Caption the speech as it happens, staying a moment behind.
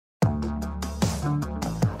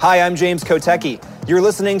Hi, I'm James Kotecki. You're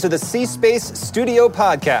listening to the C-Space Studio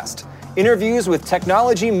Podcast, interviews with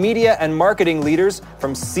technology, media, and marketing leaders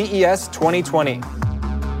from CES 2020.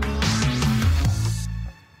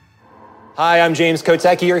 Hi, I'm James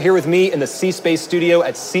Kotecki. You're here with me in the C-Space Studio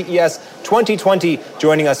at CES 2020.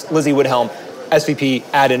 Joining us, Lizzie Woodhelm, SVP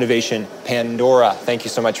Ad Innovation, Pandora. Thank you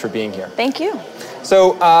so much for being here. Thank you.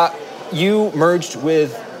 So you merged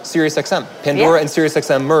with SiriusXM. Pandora and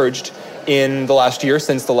SiriusXM merged in the last year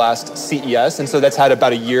since the last CES, and so that's had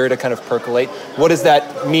about a year to kind of percolate. What does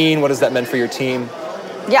that mean? What does that mean for your team?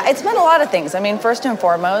 Yeah, it's meant a lot of things. I mean, first and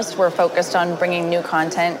foremost, we're focused on bringing new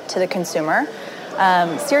content to the consumer.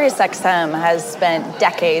 SiriusXM has spent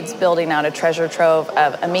decades building out a treasure trove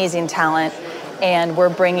of amazing talent, and we're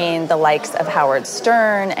bringing the likes of Howard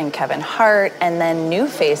Stern and Kevin Hart, and then new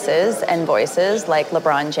faces and voices like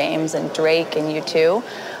LeBron James and Drake and U2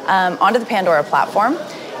 onto the Pandora platform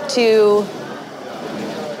to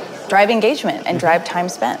drive engagement and drive time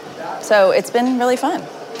spent. So it's been really fun.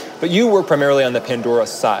 But you work primarily on the Pandora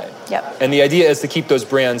side. Yep. And the idea is to keep those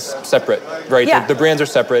brands separate, right? Yeah. The brands are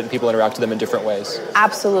separate and people interact with them in different ways.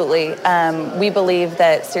 Absolutely. We believe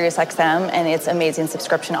that SiriusXM and its amazing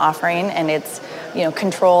subscription offering and its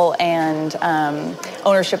control and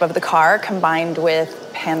ownership of the car combined with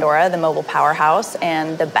Pandora, the mobile powerhouse,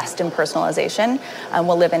 and the best in personalization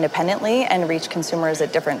will live independently and reach consumers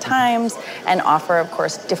at different times and offer, of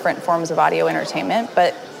course, different forms of audio entertainment.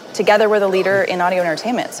 But together we're the leader in audio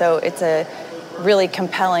entertainment. So it's a really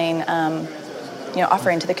compelling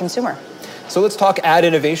offering to the consumer. So let's talk ad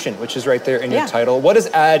innovation, which is right there in your title. What does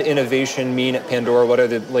ad innovation mean at Pandora? What are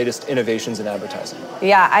the latest innovations in advertising?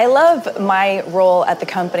 Yeah, I love my role at the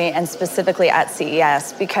company and specifically at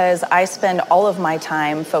CES because I spend all of my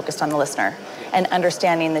time focused on the listener and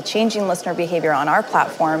understanding the changing listener behavior on our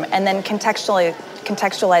platform and then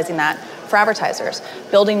contextualizing that for advertisers,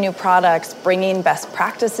 building new products, bringing best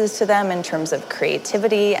practices to them in terms of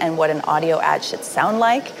creativity and what an audio ad should sound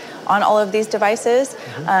like on all of these devices.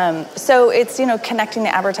 So it's connecting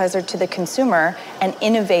the advertiser to the consumer and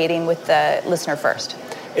innovating with the listener first.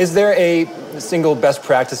 Is there a single best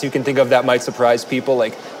practice you can think of that might surprise people?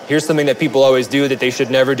 Like, here's something that people always do that they should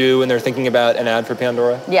never do when they're thinking about an ad for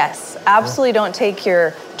Pandora? Yes, absolutely. Don't take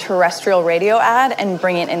your terrestrial radio ad and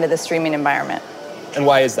bring it into the streaming environment. And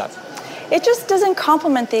why is that? It just doesn't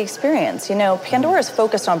complement the experience. Pandora is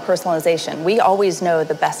focused on personalization. We always know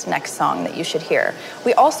the best next song that you should hear.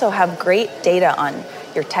 We also have great data on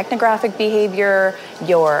your technographic behavior,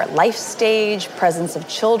 your life stage, presence of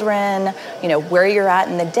children, where you're at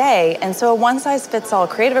in the day. And so a one-size-fits-all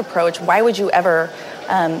creative approach, why would you ever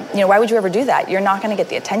do that? You're not going to get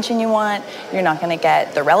the attention you want, you're not going to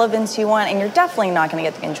get the relevance you want, and you're definitely not going to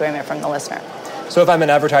get the enjoyment from the listener. So if I'm an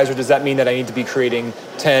advertiser, does that mean that I need to be creating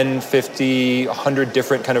 10, 50, 100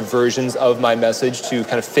 different kind of versions of my message to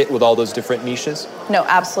kind of fit with all those different niches? No,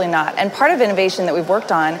 absolutely not. And part of innovation that we've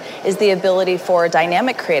worked on is the ability for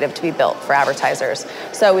dynamic creative to be built for advertisers.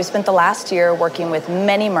 So we spent the last year working with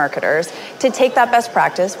many marketers to take that best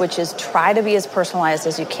practice, which is try to be as personalized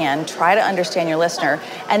as you can, try to understand your listener,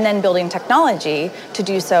 and then building technology to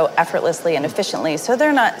do so effortlessly and efficiently so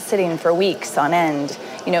they're not sitting for weeks on end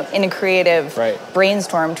in a creative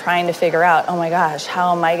brainstorm trying to figure out, oh my gosh,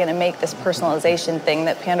 how am I going to make this personalization thing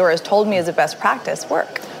that Pandora has told me is a best practice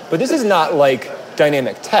work? But this is not like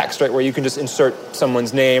dynamic text, right, where you can just insert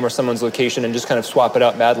someone's name or someone's location and just kind of swap it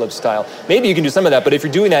out Mad Lib style. Maybe you can do some of that, but if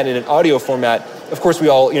you're doing that in an audio format, of course we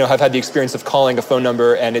all have had the experience of calling a phone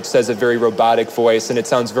number and it says a very robotic voice and it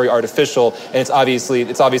sounds very artificial, and it's obvious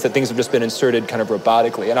that things have just been inserted kind of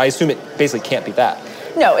robotically, and I assume it basically can't be that.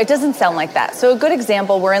 No, it doesn't sound like that. So a good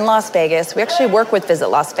example, we're in Las Vegas. We actually work with Visit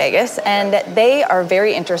Las Vegas, and they are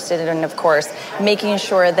very interested in, of course, making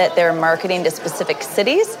sure that they're marketing to specific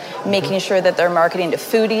cities, making sure that they're marketing to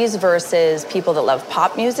foodies versus people that love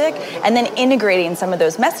pop music, and then integrating some of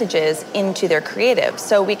those messages into their creative.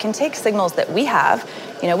 So we can take signals that we have.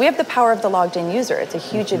 We have the power of the logged in user. It's a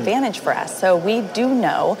huge advantage for us. So we do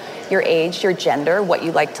know your age, your gender, what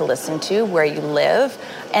you like to listen to, where you live,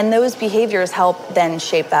 and those behaviors help then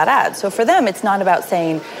shape that ad. So for them, it's not about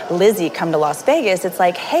saying, Lizzie, come to Las Vegas. It's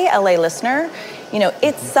like, hey, LA listener,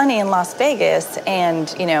 it's sunny in Las Vegas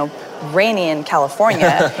and, rainy in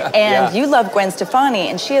California, and you love Gwen Stefani,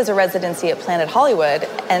 and she has a residency at Planet Hollywood,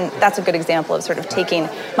 and that's a good example of sort of taking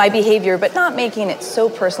my behavior, but not making it so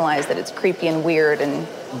personalized that it's creepy and weird and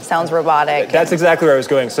sounds robotic. That's exactly where I was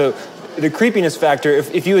going. So the creepiness factor,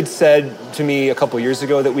 if you had said to me a couple years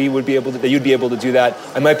ago that you'd be able to do that,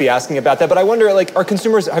 I might be asking about that. But I wonder, like, are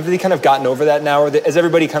consumers, have they kind of gotten over that now? Or is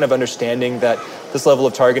everybody kind of understanding that this level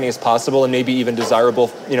of targeting is possible and maybe even desirable,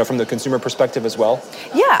 from the consumer perspective as well?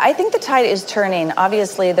 Yeah, I think the tide is turning.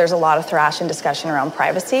 Obviously, there's a lot of thrash and discussion around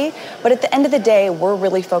privacy, but at the end of the day, we're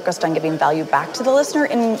really focused on giving value back to the listener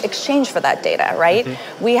in exchange for that data, right?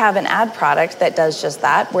 Mm-hmm. We have an ad product that does just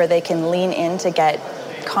that, where they can lean in to get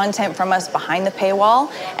content from us behind the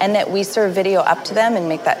paywall, and that we serve video up to them and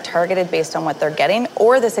make that targeted based on what they're getting,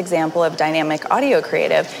 or this example of dynamic audio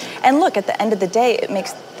creative. And look, at the end of the day, it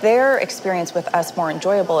makes their experience with us more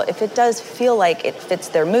enjoyable if it does feel like it fits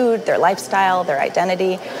their mood, their lifestyle, their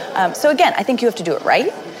identity. So again, I think you have to do it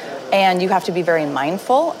right, and you have to be very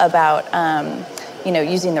mindful about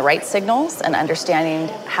using the right signals and understanding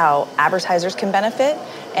how advertisers can benefit,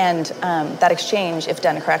 and that exchange, if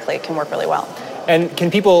done correctly, can work really well. And can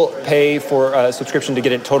people pay for a subscription to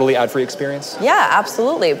get a totally ad-free experience? Yeah,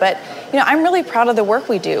 absolutely. But I'm really proud of the work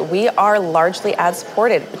we do. We are largely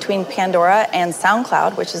ad-supported between Pandora and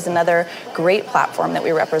SoundCloud, which is another great platform that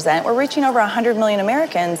we represent. We're reaching over 100 million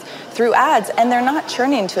Americans through ads, and they're not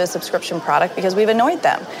churning to a subscription product because we've annoyed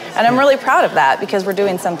them. And I'm really proud of that because we're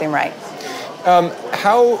doing something right.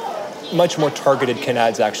 How much more targeted can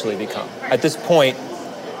ads actually become? At this point,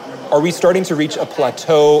 are we starting to reach a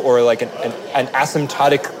plateau or like an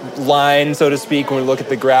asymptotic line, so to speak, when we look at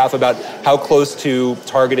the graph about how close to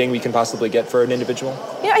targeting we can possibly get for an individual?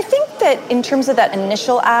 I think that in terms of that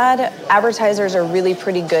initial ad, advertisers are really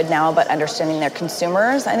pretty good now about understanding their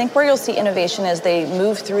consumers. I think where you'll see innovation as they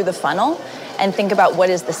move through the funnel and think about what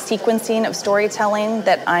is the sequencing of storytelling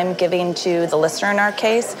that I'm giving to the listener in our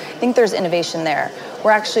case. I think there's innovation there.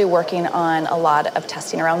 We're actually working on a lot of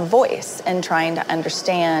testing around voice and trying to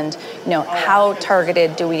understand, how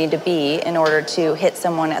targeted do we need to be in order to hit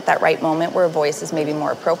someone at that right moment where voice is maybe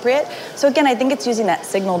more appropriate. So again, I think it's using that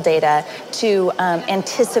signal data to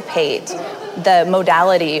anticipate the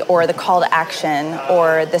modality or the call to action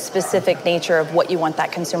or the specific nature of what you want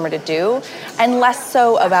that consumer to do, and less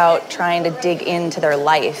so about trying to dig into their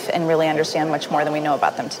life and really understand much more than we know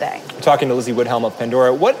about them today. I'm talking to Lizzie Woodhelm of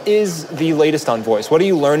Pandora. What is the latest on voice? What are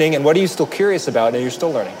you learning, and what are you still curious about and you're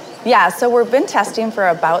still learning? Yeah, so we've been testing for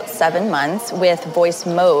about 7 months with voice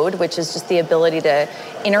mode, which is just the ability to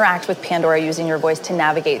interact with Pandora using your voice to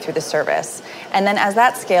navigate through the service. And then as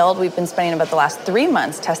that scaled, we've been spending about the last 3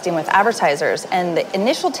 months testing with advertisers. And the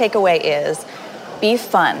initial takeaway is be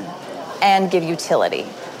fun and give utility.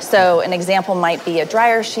 So an example might be a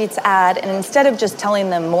dryer sheets ad, and instead of just telling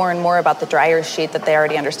them more and more about the dryer sheet that they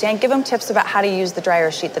already understand, give them tips about how to use the dryer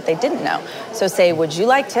sheet that they didn't know. So say, would you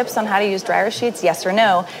like tips on how to use dryer sheets? Yes or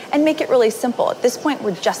no, and make it really simple. At this point,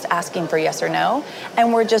 we're just asking for yes or no,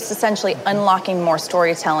 and we're just essentially unlocking more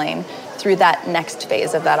storytelling through that next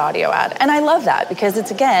phase of that audio ad. And I love that because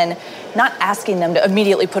it's, again, not asking them to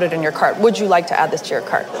immediately put it in your cart. Would you like to add this to your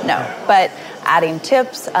cart? No, but adding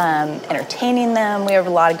tips, entertaining them. We have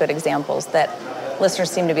a lot of good examples that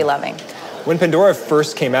listeners seem to be loving. When Pandora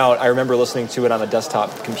first came out, I remember listening to it on a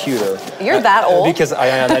desktop computer. You're that old. Because I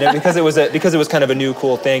am, and because it was kind of a new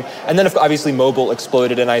cool thing. And then obviously mobile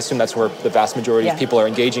exploded, and I assume that's where the vast majority of people are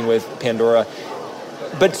engaging with Pandora.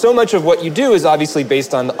 But so much of what you do is obviously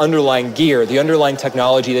based on the underlying gear, the underlying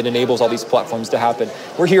technology that enables all these platforms to happen.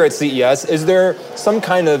 We're here at CES. Is there some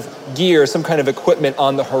kind of gear, some kind of equipment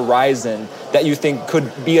on the horizon that you think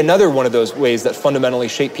could be another one of those ways that fundamentally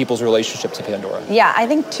shape people's relationship to Pandora? Yeah, I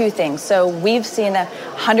think 2 things. So we've seen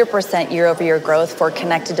 100% year-over-year growth for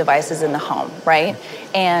connected devices in the home, right?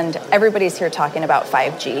 And everybody's here talking about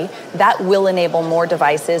 5G. That will enable more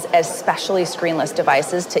devices, especially screenless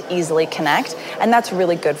devices, to easily connect. And that's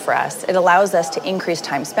really good for us. It allows us to increase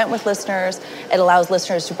time spent with listeners. It allows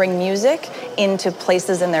listeners to bring music into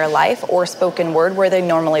places in their life or spoken word where they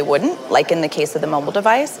normally wouldn't, like in the case of the mobile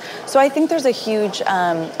device. So I think there's a huge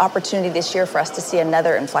opportunity this year for us to see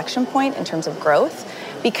another inflection point in terms of growth,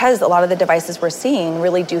 because a lot of the devices we're seeing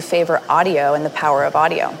really do favor audio and the power of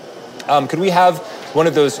audio. Could we have one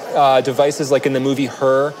of those devices like in the movie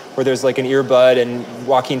Her, where there's like an earbud and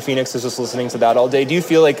Joaquin Phoenix is just listening to that all day? Do you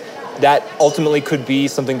feel like that ultimately could be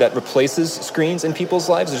something that replaces screens in people's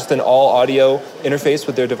lives, just an all-audio interface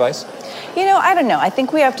with their device? I don't know. I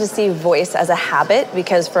think we have to see voice as a habit,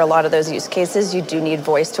 because for a lot of those use cases, you do need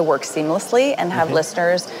voice to work seamlessly and have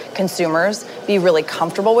listeners, consumers, be really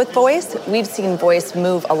comfortable with voice. We've seen voice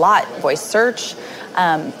move a lot. Voice search,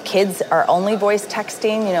 Kids are only voice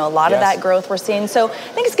texting, a lot of Yes. that growth we're seeing. So I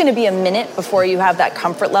think it's going to be a minute before you have that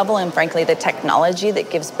comfort level and frankly the technology that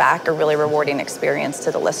gives back a really rewarding experience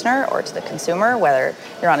to the listener or to the consumer, whether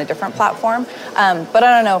you're on a different platform. But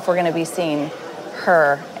I don't know if we're going to be seeing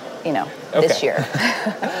her, this year.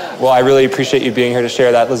 Well, I really appreciate you being here to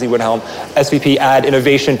share that. Lizzie Woodhelm, SVP Ad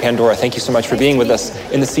Innovation, Pandora. Thank you so much for being with us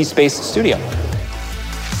in the C-Space studio.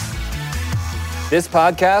 This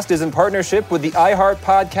podcast is in partnership with the iHeart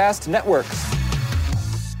Podcast Network.